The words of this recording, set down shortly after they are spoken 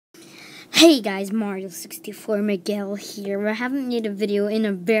Hey guys, Mario64 Miguel here. I haven't made a video in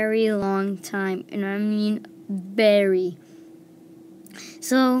a very long time, and I mean very.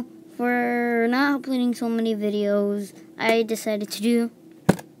 So, for not uploading so many videos, I decided to do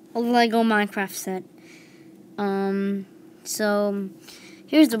a Lego Minecraft set. So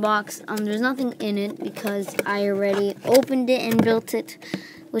here's the box. There's nothing in it because I already opened it and built it,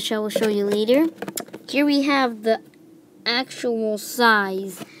 which I will show you later. Here we have the actual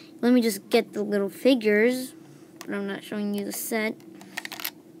size. Let me just get the little figures, but I'm not showing you the set.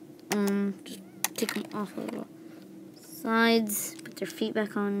 Just take them off of the sides, put their feet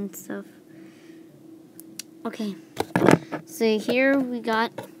back on and stuff. Okay, so here we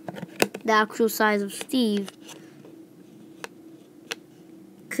got the actual size of Steve.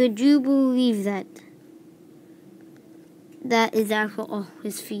 Could you believe that? That is actual, oh,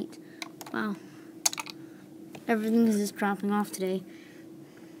 his feet. Wow. Everything is just dropping off today.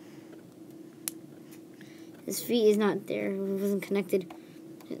 His feet is not there. It wasn't connected.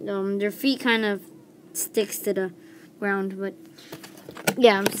 Their feet kind of sticks to the ground, but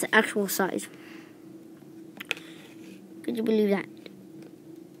yeah, it's the actual size. Could you believe that?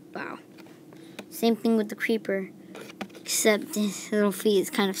 Wow. Same thing with the creeper, except his little feet is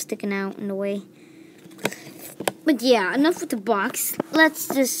kind of sticking out in the way. But yeah, enough with the box. Let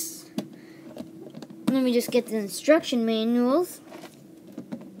me just get the instruction manuals.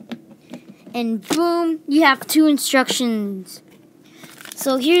 And boom, you have 2 instructions.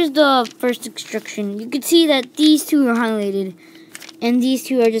 So here's the first instruction. You can see that these 2 are highlighted, and these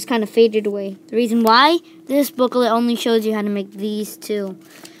 2 are just kind of faded away. The reason why, this booklet only shows you how to make these 2.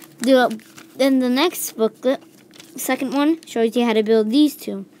 Then the next booklet, second one, shows you how to build these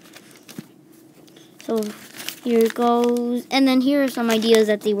 2. So here it goes. And then here are some ideas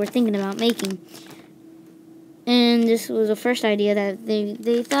that they were thinking about making. And this was the first idea that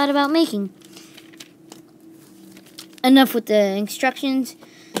they thought about making. Enough with the instructions.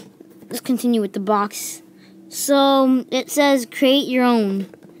 Let's continue with the box. So it says create your own,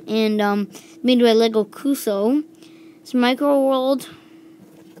 and made by Lego Kuso. It's Micro World,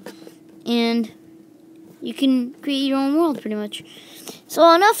 and you can create your own world pretty much.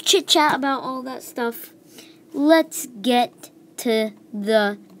 So enough chit chat about all that stuff. Let's get to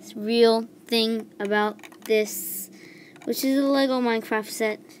the real thing about this, which is a Lego Minecraft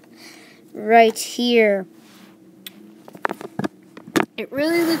set right here. It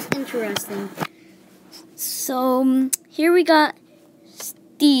really looks interesting. So here we got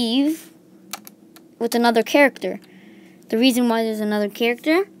Steve with another character. The reason why there's another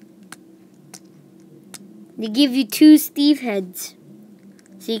character, they give you 2 Steve heads,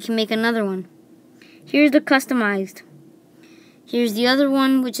 so you can make another one. Here's the customized. Here's the other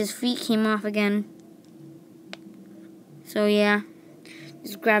one, which his feet came off again. So yeah,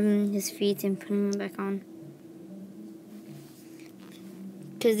 just grabbing his feet and putting them back on.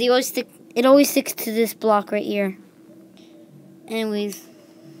 Because it always sticks to this block right here. Anyways,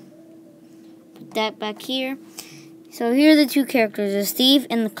 put that back here. So here are the 2 characters, the Steve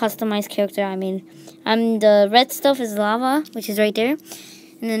and the customized character I made. The red stuff is lava, which is right there.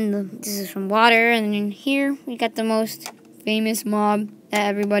 And then this is from water. And then here we got the most famous mob that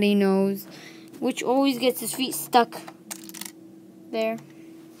everybody knows, which always gets his feet stuck there.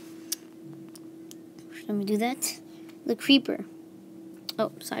 Let me do that. The creeper. Oh,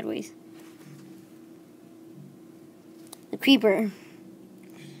 sideways. The creeper.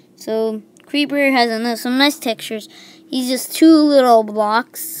 So, creeper has some nice textures. He's just 2 little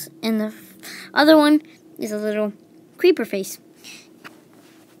blocks, and the other one is a little creeper face.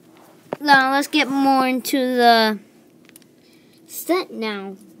 Now, let's get more into the set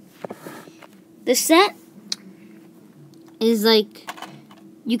now. The set is like,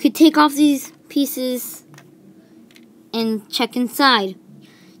 you could take off these pieces and check inside.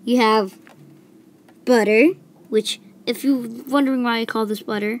 You have butter, which, if you're wondering why I call this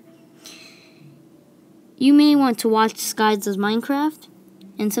butter, you may want to watch Skies Does Minecraft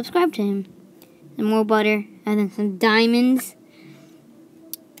and subscribe to him. And more butter, and then some diamonds,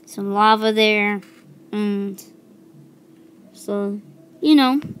 some lava there, and so, you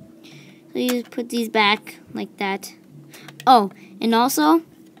know, so you just put these back like that. Oh, and also,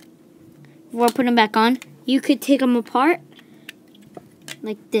 before I put them back on, you could take them apart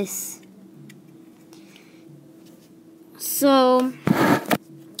like this. So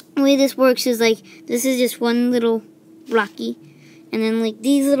the way this works is like, this is just one little blocky, and then like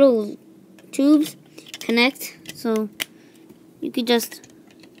these little tubes connect, so you could just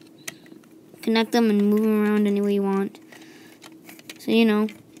connect them and move them around any way you want. So, you know,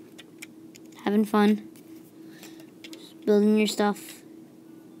 having fun, building your stuff,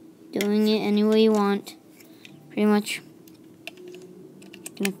 doing it any way you want. Pretty much.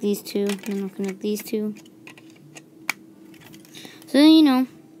 Connect these two, then I'll connect these two. So, you know,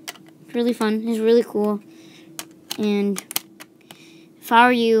 it's really fun. It's really cool. And if I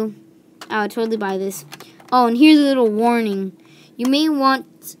were you, I would totally buy this. Oh, and here's a little warning. You may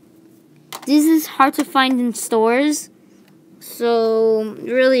want... This is hard to find in stores. So,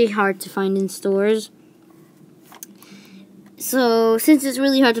 really hard to find in stores. So, since it's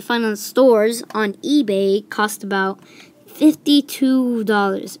really hard to find on stores, on eBay, it cost about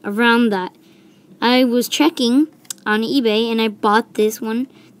 $52, around that. I was checking on eBay, and I bought this one.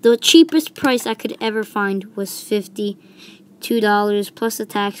 The cheapest price I could ever find was $52, plus the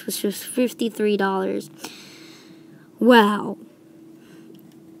tax was just $53. Wow.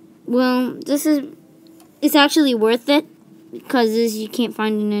 Well, it's actually worth it, because this you can't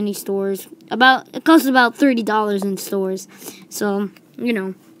find in any stores. It costs about $30 in stores. So, you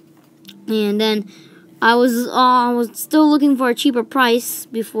know. And then I was still looking for a cheaper price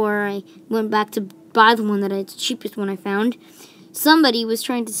before I went back to buy the one the cheapest one I found. Somebody was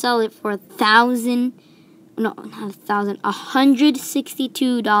trying to sell it for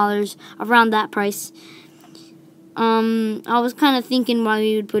 $162, around that price. I was kind of thinking why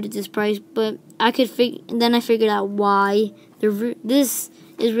we would put it this price, but then I figured out why. This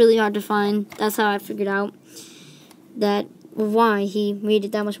is really hard to find. That's how I figured out why he made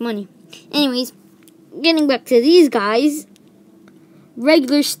it that much money. Anyways, getting back to these guys,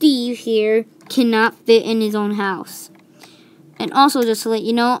 regular Steve here cannot fit in his own house. And also, just to let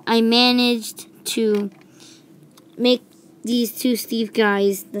you know, I managed to make these two Steve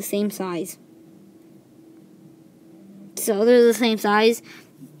guys the same size. So they're the same size,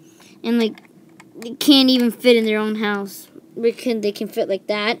 and like they can't even fit in their own house. They can fit like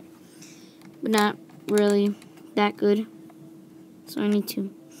that, but not really that good. So I need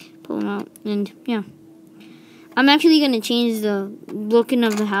to pull them out, and yeah. I'm actually going to change the looking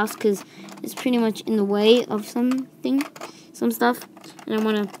of the house because it's pretty much in the way of some stuff. And I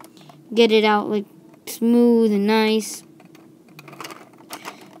want to get it out like smooth and nice.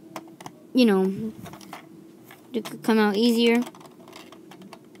 You know, it could come out easier.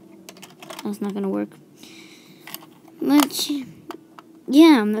 That's not going to work. But,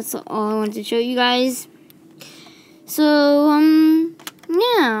 yeah, that's all I wanted to show you guys. So,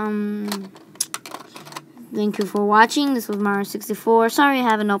 yeah, thank you for watching. This was Mario64. Sorry I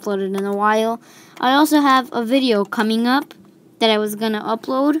haven't uploaded in a while. I also have a video coming up that I was going to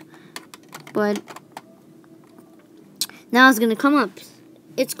upload, but now it's going to come up.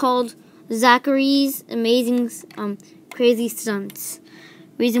 It's called Zachary's Amazing Crazy Stunts.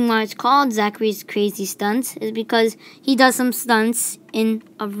 Reason why it's called Zachary's Crazy Stunts is because he does some stunts in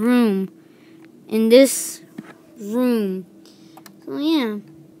a room. In this room. So, yeah.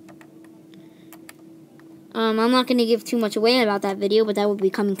 I'm not going to give too much away about that video, but that will be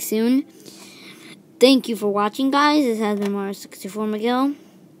coming soon. Thank you for watching, guys. This has been Mario64 Miguel.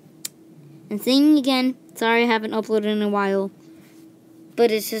 And saying again, sorry I haven't uploaded in a while, but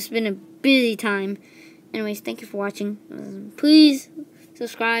it's just been a busy time. Anyways, thank you for watching. Please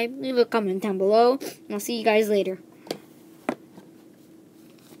subscribe, leave a comment down below, and I'll see you guys later.